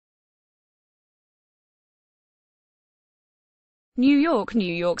New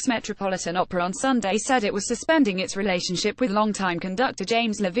York's Metropolitan Opera on Sunday said it was suspending its relationship with longtime conductor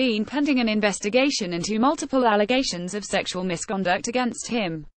James Levine pending an investigation into multiple allegations of sexual misconduct against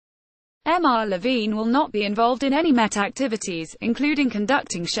him. Mr. Levine will not be involved in any Met activities, including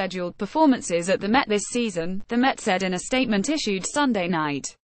conducting scheduled performances at the Met this season, the Met said in a statement issued Sunday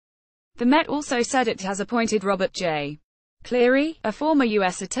night. The Met also said it has appointed Robert J. Cleary, a former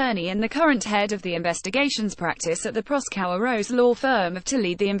U.S. attorney and the current head of the investigations practice at the Proskauer Rose law firm, to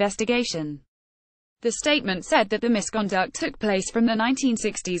lead the investigation. The statement said that the misconduct took place from the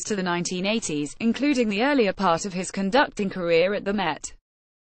 1960s to the 1980s, including the earlier part of his conducting career at the Met.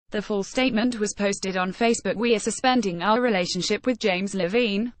 The full statement was posted on Facebook. "We are suspending our relationship with James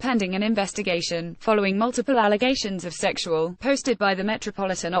Levine, pending an investigation, following multiple allegations of sexual," posted by the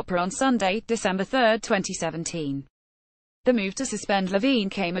Metropolitan Opera on Sunday, December 3, 2017. The move to suspend Levine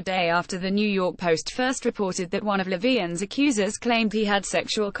came a day after the New York Post first reported that one of Levine's accusers claimed he had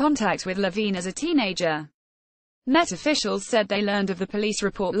sexual contact with Levine as a teenager. Met officials said they learned of the police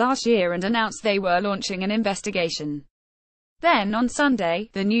report last year and announced they were launching an investigation. Then on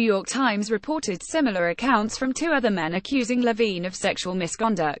Sunday, the New York Times reported similar accounts from two other men accusing Levine of sexual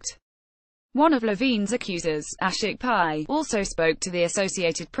misconduct. One of Levine's accusers, Ashik Pai, also spoke to the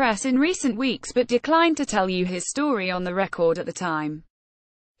Associated Press in recent weeks but declined to tell you his story on the record at the time.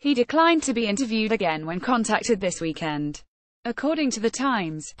 He declined to be interviewed again when contacted this weekend. According to the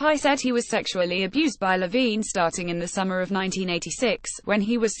Times, Pai said he was sexually abused by Levine starting in the summer of 1986, when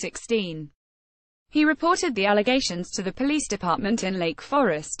he was 16. He reported the allegations to the police department in Lake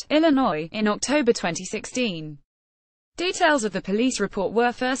Forest, Illinois, in October 2016. Details of the police report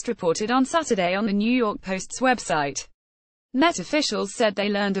were first reported on Saturday on the New York Post's website. Met officials said they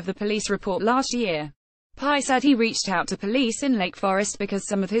learned of the police report last year. Pai said he reached out to police in Lake Forest because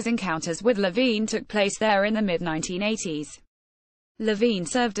some of his encounters with Levine took place there in the mid-1980s. Levine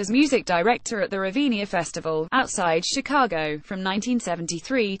served as music director at the Ravinia Festival, outside Chicago, from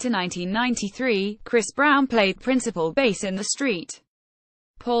 1973 to 1993. Chris Brown played principal bass in the Street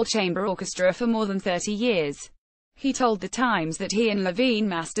Paul Chamber Orchestra for more than 30 years. He told the Times that he and Levine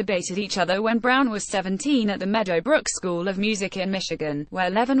masturbated each other when Brown was 17 at the Meadowbrook School of Music in Michigan, where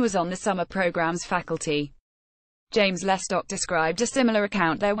Levine was on the summer program's faculty. James Lestock described a similar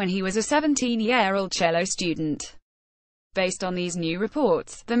account there when he was a 17-year-old cello student. Based on these new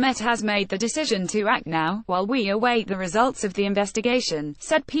reports, the Met has made the decision to act now, while we await the results of the investigation,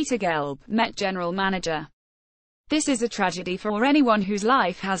 said Peter Gelb, Met general manager. "This is a tragedy for anyone whose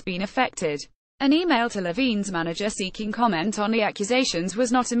life has been affected." An email to Levine's manager seeking comment on the accusations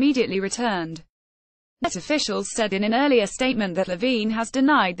was not immediately returned. Met officials said in an earlier statement that Levine has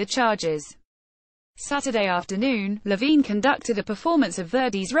denied the charges. Saturday afternoon, Levine conducted a performance of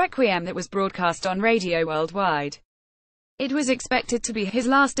Verdi's Requiem that was broadcast on radio worldwide. It was expected to be his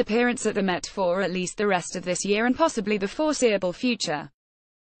last appearance at the Met for at least the rest of this year and possibly the foreseeable future.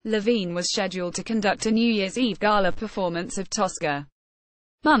 Levine was scheduled to conduct a New Year's Eve gala performance of Tosca.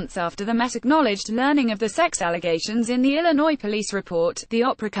 Months after the Met acknowledged learning of the sex allegations in the Illinois police report, the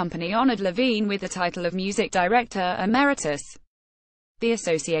opera company honored Levine with the title of Music Director Emeritus. The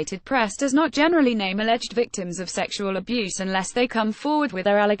Associated Press does not generally name alleged victims of sexual abuse unless they come forward with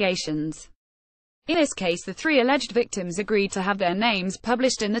their allegations. In this case, the three alleged victims agreed to have their names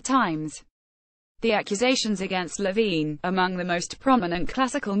published in the Times. The accusations against Levine, among the most prominent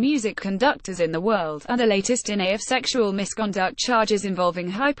classical music conductors in the world, are the latest in a of sexual misconduct charges involving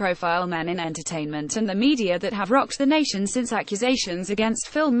high-profile men in entertainment and the media that have rocked the nation since accusations against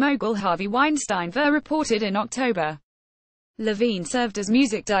film mogul Harvey Weinstein were reported in October. Levine served as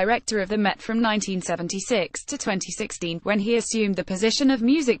music director of the Met from 1976 to 2016, when he assumed the position of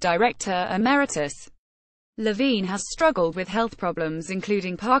music director emeritus. Levine has struggled with health problems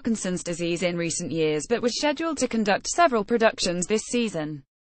including Parkinson's disease in recent years but was scheduled to conduct several productions this season.